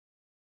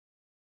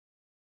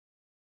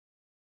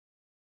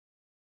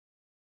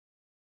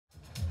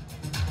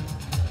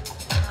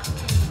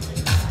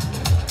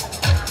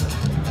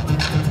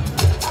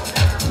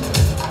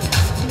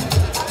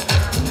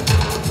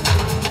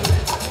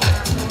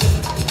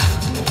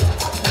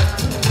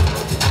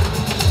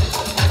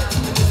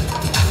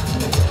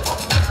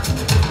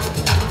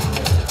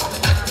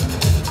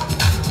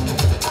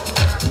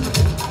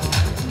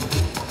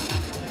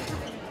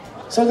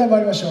それでは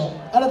参りましょ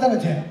う。改め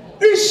て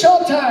It's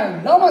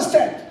Showtime! ラーマンステ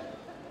ップ。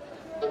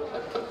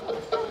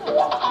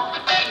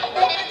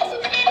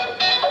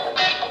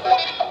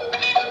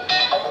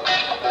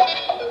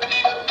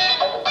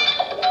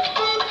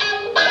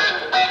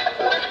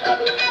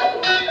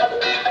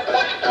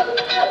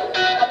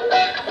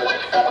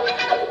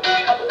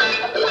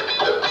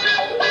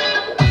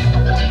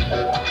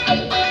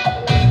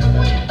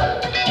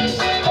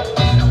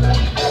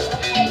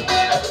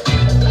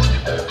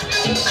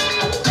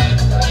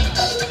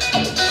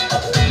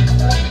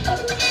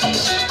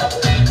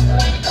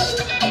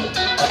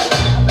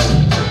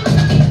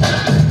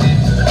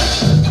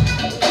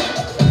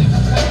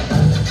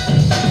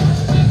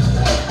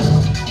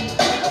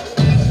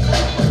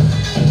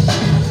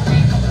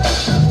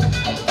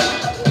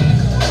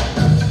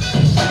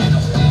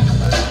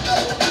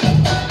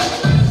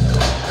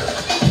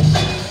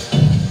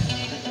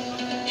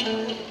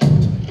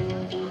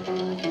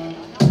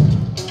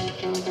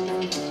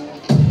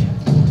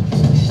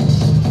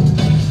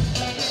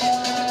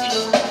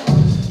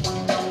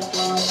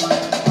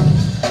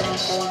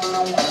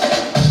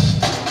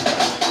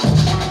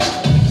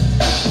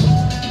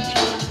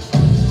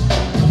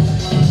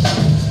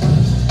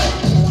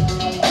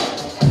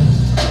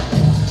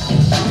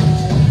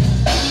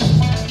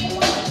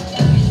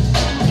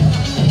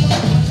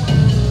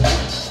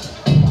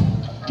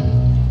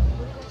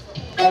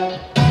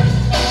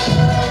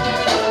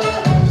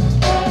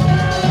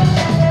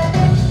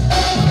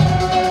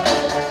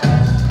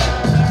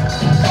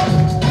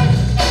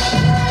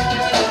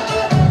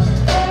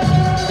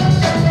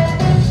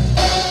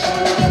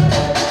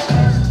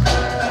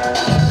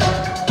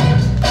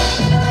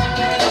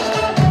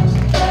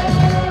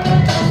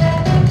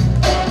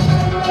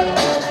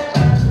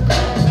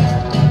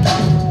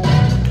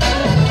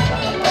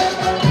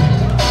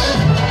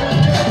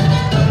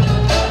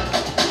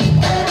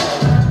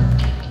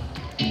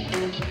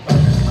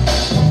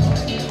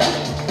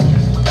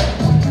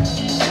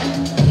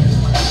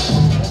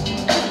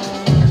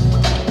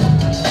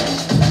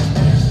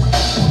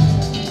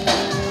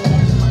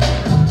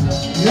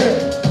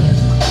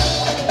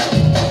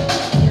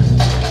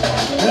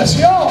Let's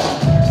go!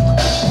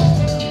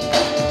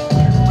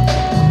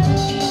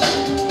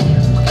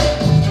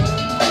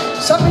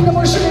 Something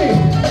more shitty.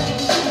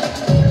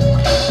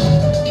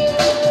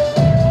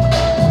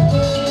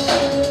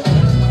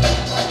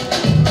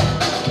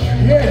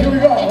 Yeah, here we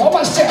go. One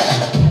more step.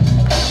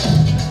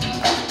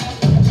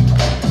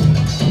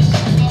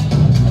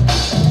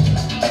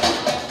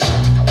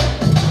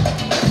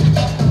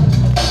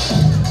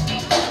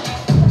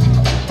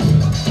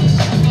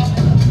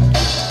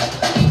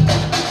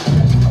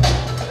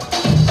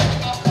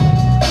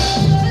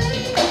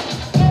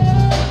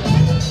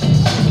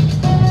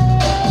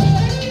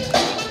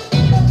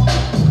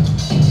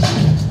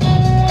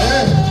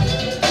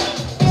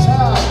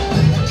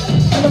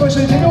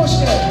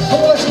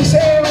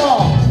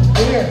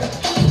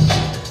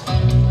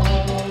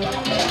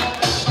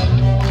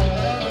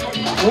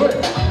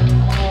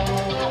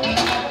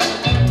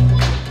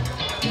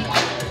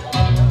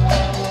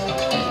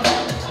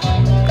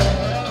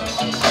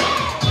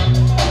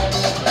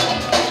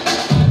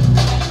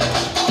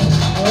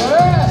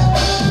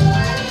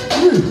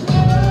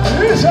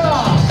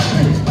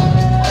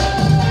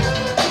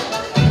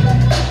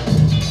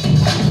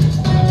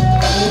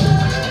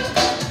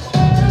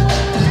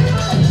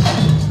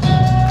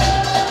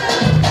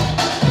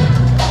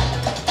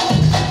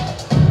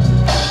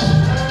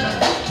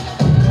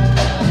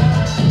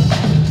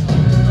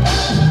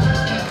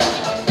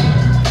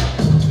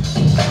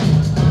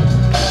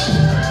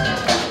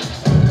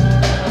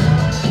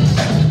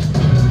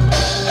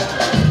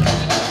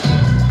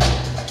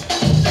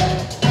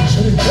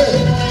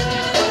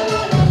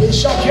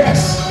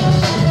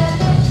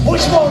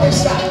 Which one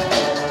is that?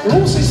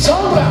 Lucy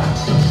Sombra.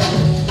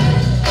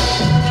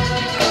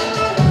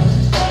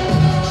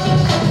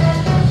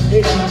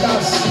 It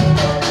does.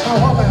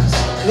 Rawman.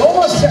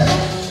 Rawman step.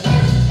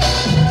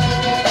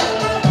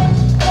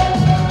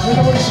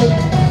 Innovation.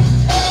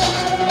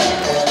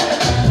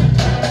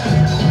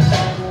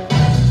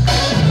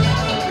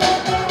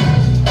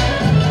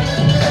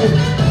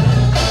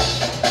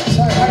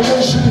 Side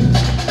hydration.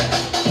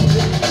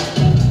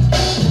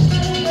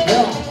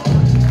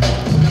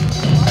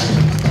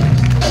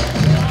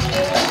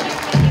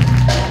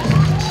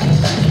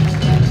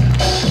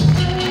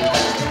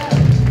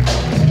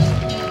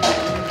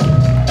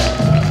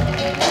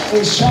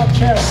 A sharp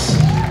kiss.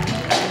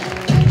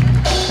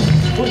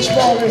 Which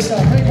ball is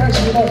that? Big catch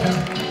in the bottom.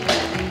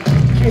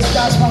 Kiss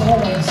dance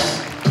performance.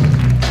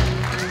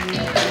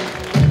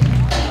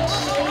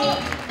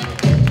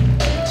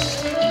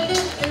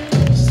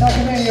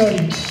 Sakinen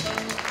yori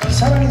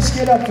sarani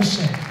scale up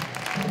shite.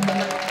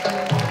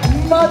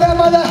 Mada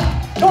mada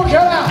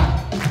tokara.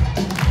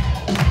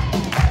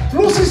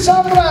 Lucy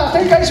Sombra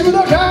展開し武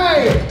道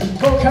会。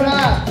ここか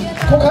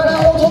ら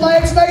大人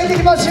へつなげてい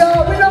きます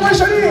よ。みんなも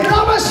一緒にラ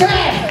ーマンして。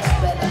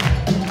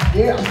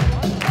Yeah,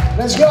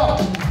 let's go.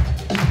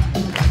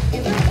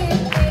 If you keep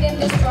beating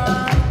this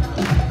drum,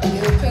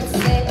 you could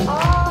sing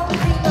all the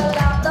people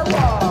out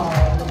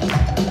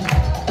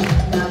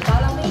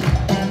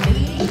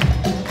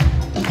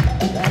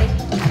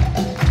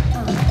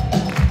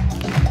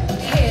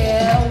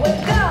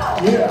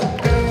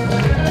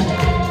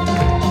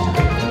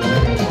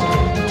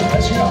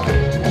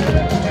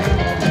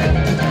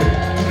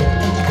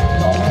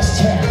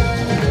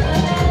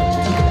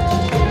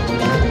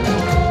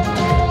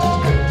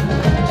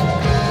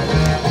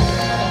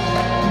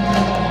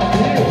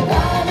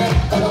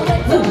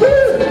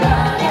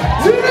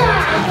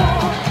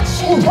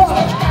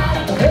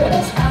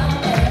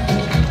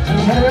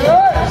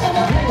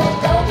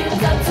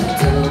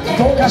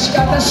かし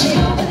ら私い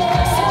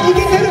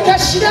けてるか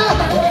しら。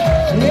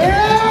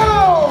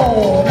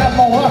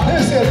Number one,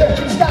 this is the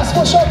Kids Dance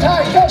for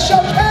Showtime. Go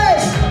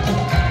showcase.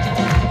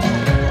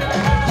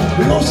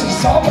 Lucy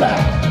Sombra.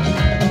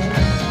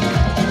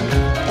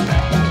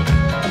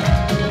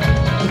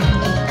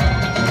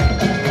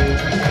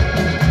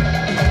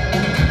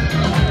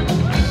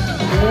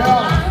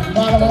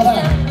まだまだ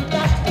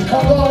今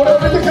度は俺を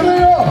見てくれ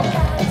よ。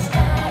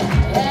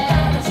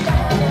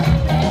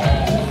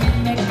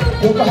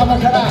横浜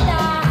から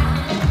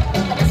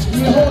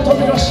日本を飛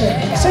び出して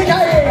世界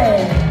へ。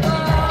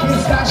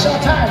Kids Dance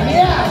Showtime,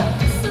 yeah!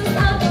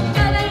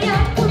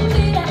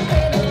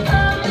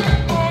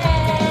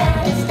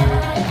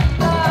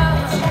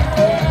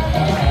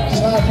 さ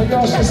あ手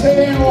拍子で声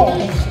援を。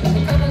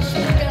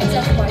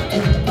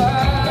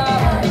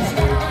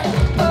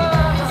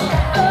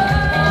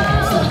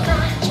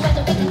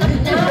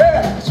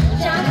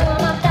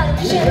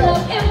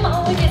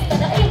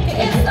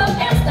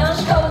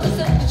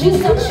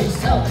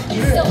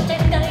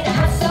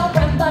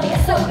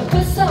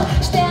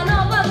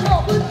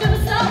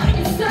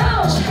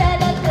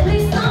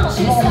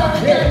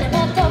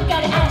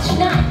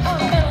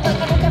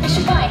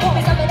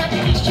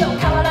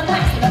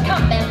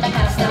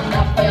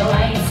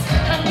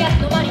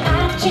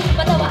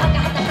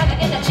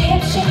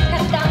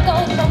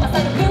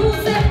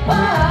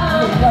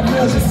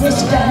Music,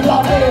 music, I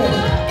love it.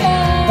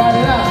 Right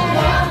now.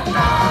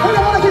 We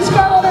don't want to get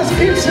started on this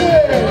music.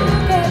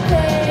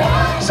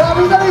 さあ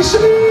みんなで一緒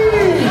に。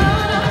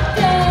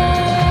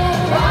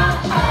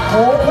オ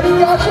ープニン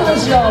グアクションで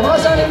すよ。ま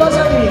さにま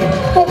さに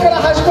ここから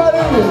始まる。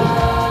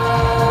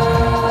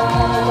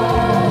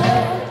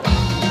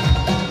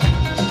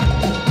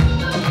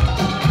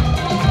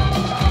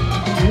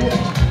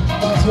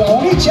まずは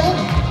お兄ちゃん。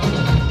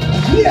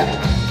Yeah.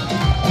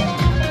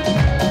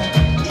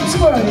 いつ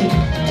もより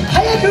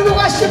早く動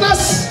かしてま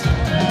す。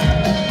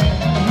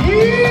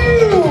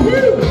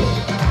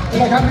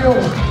今完了。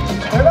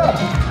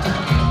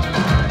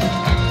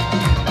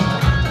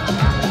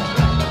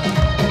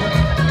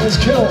Let's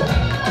go.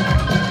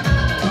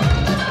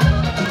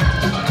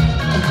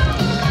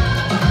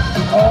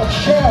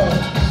 Okay.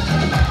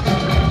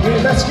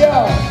 Let's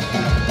go.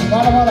 ま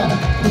だまだ。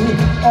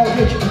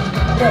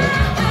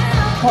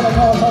このノ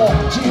ートを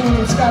自由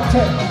に使って。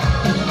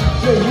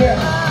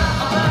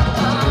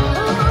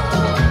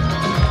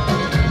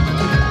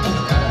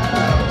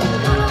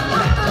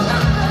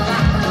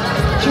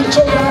緊張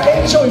からエ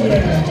ンジョイへ。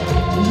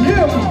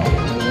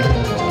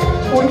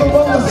俺の番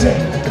だぜ。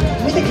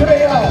見てく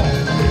れよ。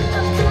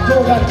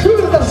動画クー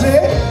ルだ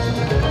ぜ。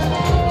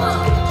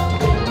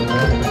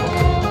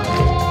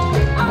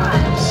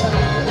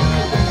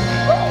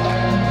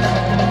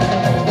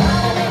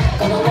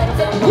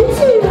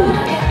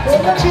こん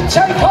なちっち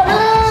ゃい声。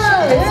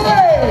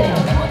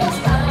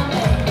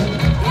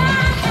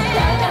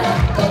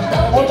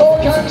音を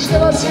感じて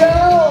ますよ。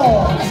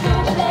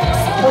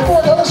音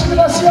を楽しんで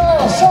ますよ。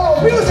そ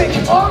う、ミュージ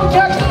ック、音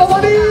楽ととも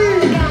に。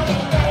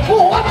もう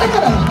終わったか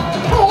ら。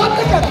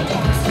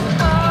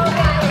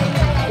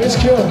It's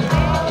cool.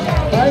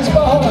 Nice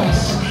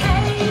performance.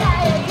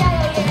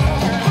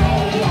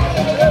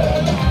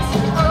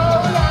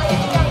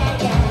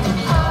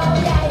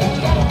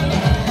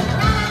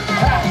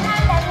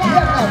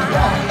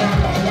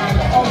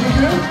 Oh, you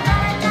good?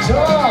 So,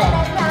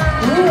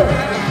 good.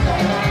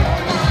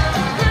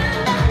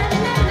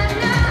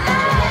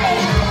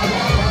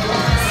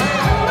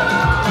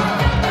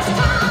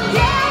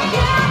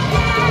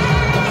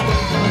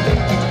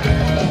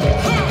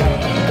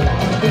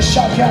 This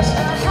shotcast.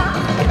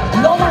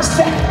 rawmanス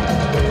テップ。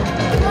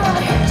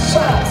さ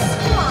あ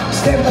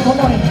ステップとと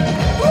もに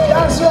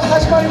ダンスは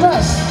始まり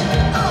ます。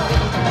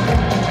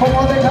こ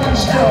こで感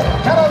じて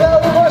体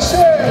を動かして。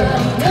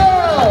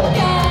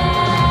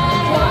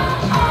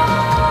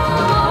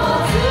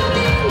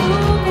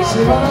素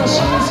晴らしい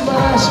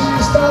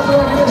スタートが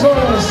切れそうで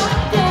す。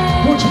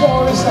フット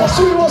ボールでした。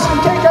水曜水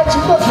展開中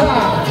だった。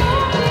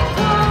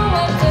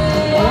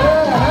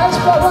ナイス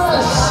パフォーマ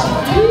ンス。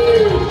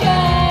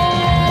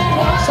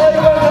最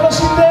後まで楽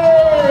しんで。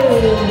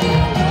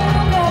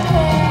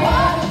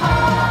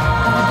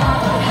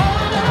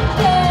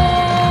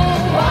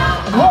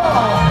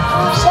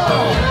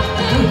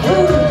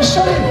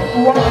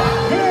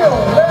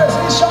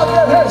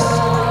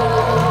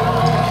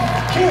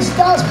Kids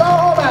Dance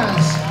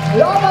Performance.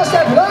 rawman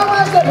step.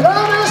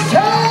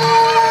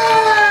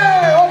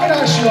 Okay,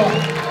 nice one.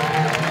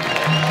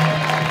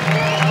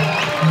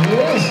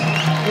 Yes,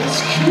 it's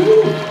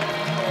cool.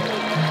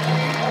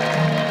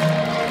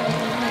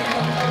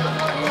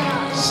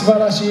 素晴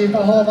らしいパ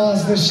フォーマン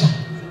スでした。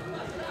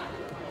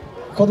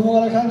子供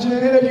から感じる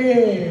エネルギ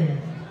ー。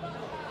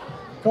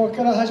ここ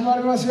から始ま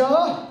りますよ。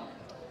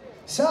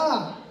さ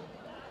あ、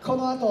こ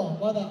の後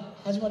まだ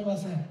始まりま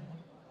せん。